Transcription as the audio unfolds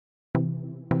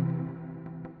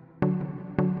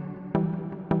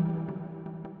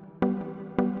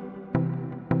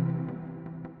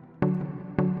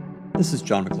This is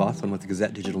John McLaughlin with the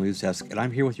Gazette Digital News Desk, and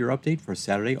I'm here with your update for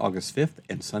Saturday, August 5th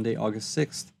and Sunday, August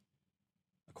 6th.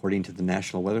 According to the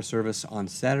National Weather Service, on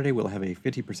Saturday we'll have a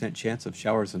 50% chance of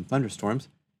showers and thunderstorms,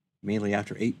 mainly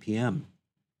after 8 p.m.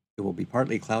 It will be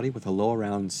partly cloudy with a low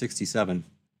around 67.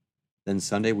 Then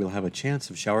Sunday we'll have a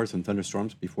chance of showers and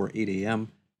thunderstorms before 8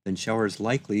 a.m., then showers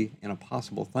likely and a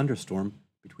possible thunderstorm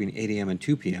between 8 a.m. and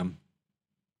 2 p.m.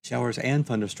 Showers and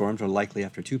thunderstorms are likely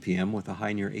after 2 p.m. with a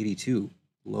high near 82.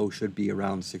 Low should be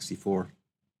around 64.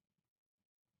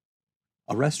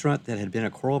 A restaurant that had been a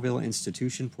Coralville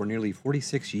institution for nearly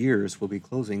 46 years will be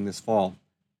closing this fall.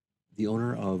 The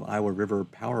owner of Iowa River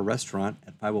Power Restaurant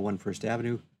at 501 First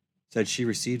Avenue said she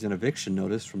received an eviction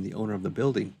notice from the owner of the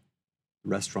building. The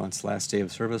restaurant's last day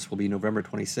of service will be November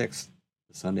 26th,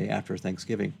 the Sunday after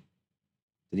Thanksgiving.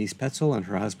 Denise Petzel and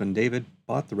her husband David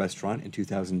bought the restaurant in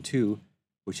 2002,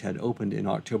 which had opened in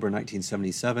October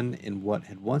 1977 in what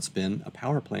had once been a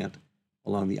power plant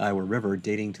along the Iowa River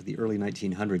dating to the early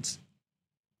 1900s.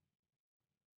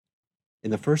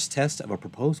 In the first test of a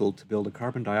proposal to build a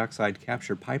carbon dioxide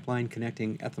capture pipeline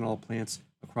connecting ethanol plants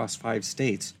across 5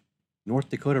 states, North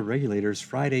Dakota regulators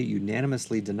Friday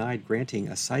unanimously denied granting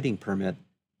a siting permit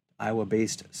to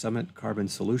Iowa-based Summit Carbon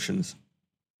Solutions.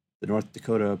 The North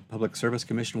Dakota Public Service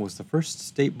Commission was the first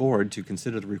state board to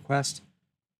consider the request,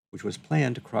 which was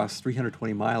planned to cross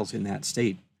 320 miles in that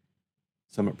state.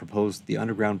 Summit proposed the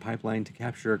underground pipeline to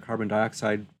capture carbon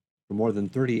dioxide from more than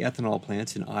 30 ethanol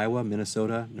plants in Iowa,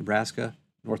 Minnesota, Nebraska,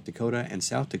 North Dakota, and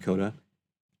South Dakota,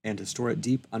 and to store it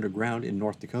deep underground in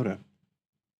North Dakota.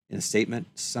 In a statement,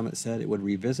 Summit said it would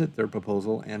revisit their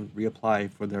proposal and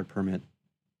reapply for their permit.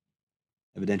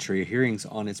 Evidentiary hearings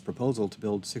on its proposal to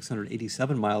build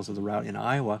 687 miles of the route in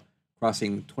Iowa,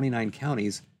 crossing 29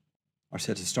 counties, are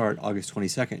set to start August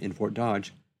 22nd in Fort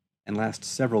Dodge and last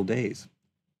several days.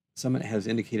 Summit has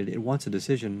indicated it wants a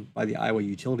decision by the Iowa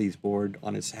Utilities Board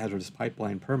on its hazardous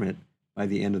pipeline permit by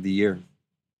the end of the year.